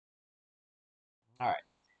All right.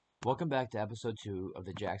 Welcome back to episode 2 of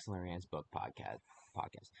the Jackson Loran's book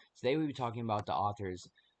podcast. Today we'll be talking about the author's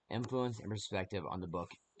influence and perspective on the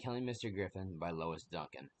book Killing Mr. Griffin by Lois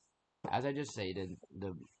Duncan. As I just stated,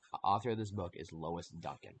 the author of this book is Lois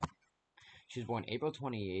Duncan. She was born April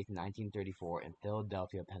 28th, 1934 in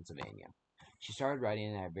Philadelphia, Pennsylvania. She started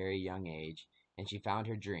writing at a very young age, and she found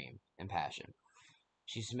her dream and passion.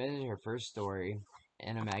 She submitted her first story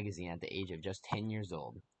in a magazine at the age of just 10 years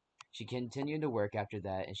old. She continued to work after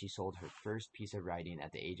that, and she sold her first piece of writing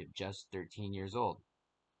at the age of just 13 years old.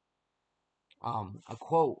 A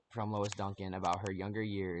quote from Lois Duncan about her younger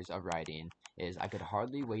years of writing is, "I could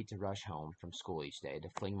hardly wait to rush home from school each day to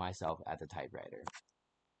fling myself at the typewriter."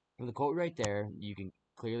 From the quote right there, you can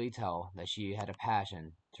clearly tell that she had a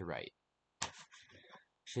passion to write.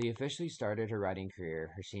 She officially started her writing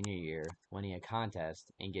career her senior year, winning a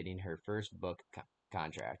contest and getting her first book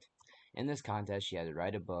contract. In this contest, she had to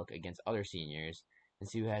write a book against other seniors and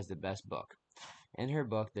see who has the best book. In her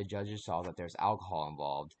book, the judges saw that there's alcohol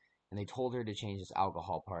involved, and they told her to change this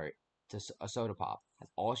alcohol part to a soda pop.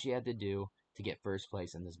 That's all she had to do to get first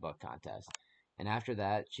place in this book contest. And after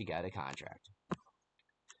that, she got a contract.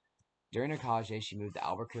 During her college days, she moved to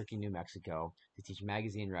Albuquerque, New Mexico to teach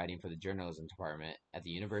magazine writing for the journalism department at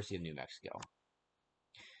the University of New Mexico.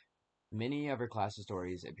 Many of her class's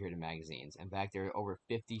stories appeared in magazines. In fact, there are over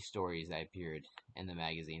 50 stories that appeared in the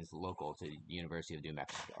magazines local to the University of New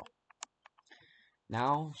Mexico.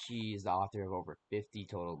 Now, she is the author of over 50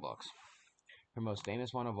 total books. Her most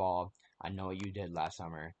famous one of all, I Know What You Did Last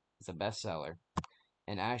Summer, is a bestseller.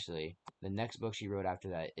 And actually, the next book she wrote after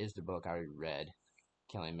that is the book I read,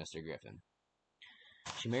 Killing Mr. Griffin.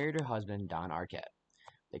 She married her husband, Don Arquette.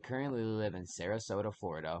 They currently live in Sarasota,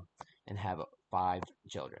 Florida, and have 5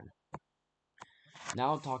 children.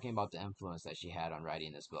 Now talking about the influence that she had on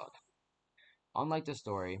writing this book. Unlike the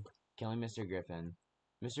story, Killing Mr. Griffin,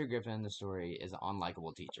 the story, is an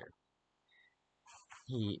unlikable teacher.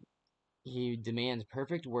 He demands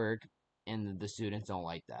perfect work, and the students don't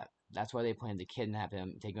like that. That's why they plan to kidnap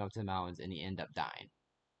him, take him up to the mountains, and he end up dying.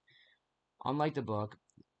 Unlike the book,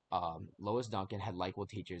 Lois Duncan had likable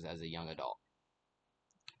teachers as a young adult.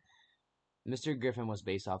 Mr. Griffin was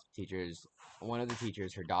based off one of the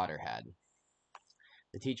teachers her daughter had.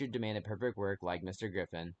 The teacher demanded perfect work like Mr.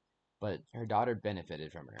 Griffin, but her daughter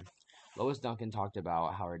benefited from her. Lois Duncan talked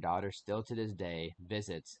about how her daughter still to this day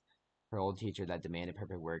visits her old teacher that demanded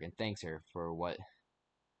perfect work and thanks her for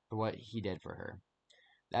what he did for her.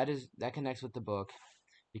 That connects with the book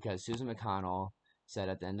because Susan McConnell said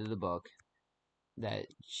at the end of the book that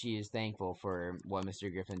she is thankful for what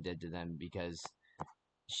Mr. Griffin did to them because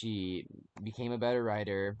she became a better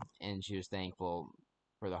writer and she was thankful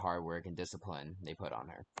for the hard work and discipline they put on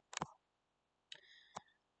her.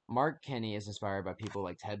 Mark Kenny is inspired by people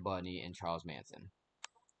like Ted Bundy and Charles Manson.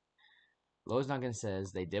 Lois Duncan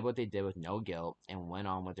says they did what they did with no guilt and went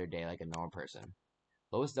on with their day like a normal person.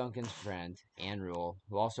 Lois Duncan's friend, Anne Rule,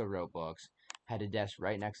 who also wrote books, had a desk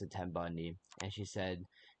right next to Ted Bundy, and she said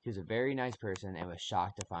he was a very nice person and was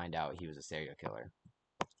shocked to find out he was a serial killer.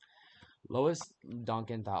 Lois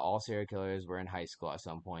Duncan thought all serial killers were in high school at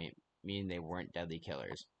some point, meaning they weren't deadly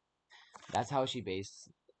killers. That's how she based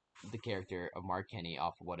the character of Mark Kenny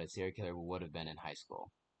off of what a serial killer would have been in high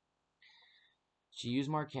school. She used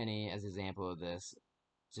Mark Kenny as an example of this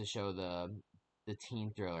to show the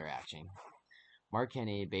teen thriller action. Mark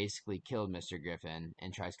Kenny basically killed Mr. Griffin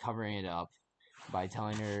and tries covering it up by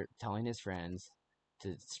telling his friends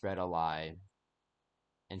to spread a lie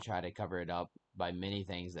and try to cover it up by many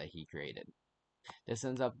things that he created. This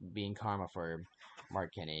ends up being karma for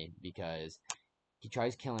Mark Kenny because he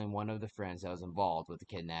tries killing one of the friends that was involved with the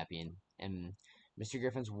kidnapping, and Mr.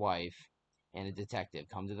 Griffin's wife and a detective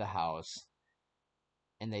come to the house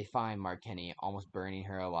and they find Mark Kenny almost burning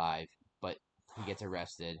her alive, but he gets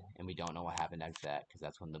arrested and we don't know what happened after that because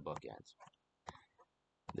that's when the book ends.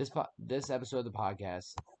 This episode of the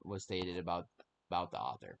podcast was stated about the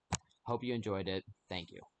author. Hope you enjoyed it.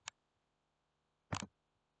 Thank you.